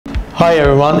Hi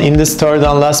everyone, in this third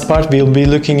and last part we'll be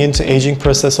looking into aging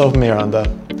process of Miranda.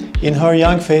 In her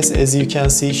young face, as you can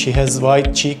see, she has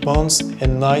wide cheekbones, a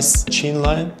nice chin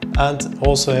line and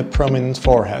also a prominent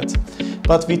forehead.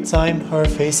 But with time her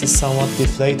face is somewhat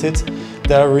deflated.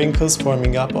 There are wrinkles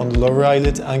forming up on the lower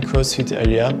eyelid and crow's-feet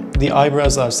area. The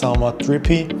eyebrows are somewhat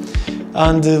droopy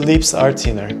and the lips are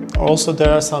thinner. Also there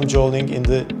are some jowling in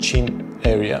the chin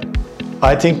area.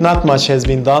 I think not much has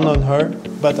been done on her,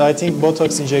 but I think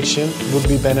Botox injection would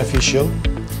be beneficial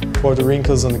for the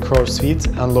wrinkles on the crow's feet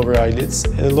and lower eyelids.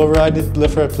 A lower eyelid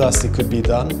blepharoplasty could be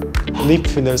done. Lip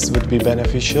fillers would be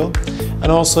beneficial.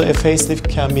 And also a facelift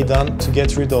can be done to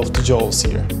get rid of the jowls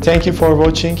here. Thank you for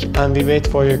watching and we wait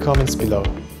for your comments below.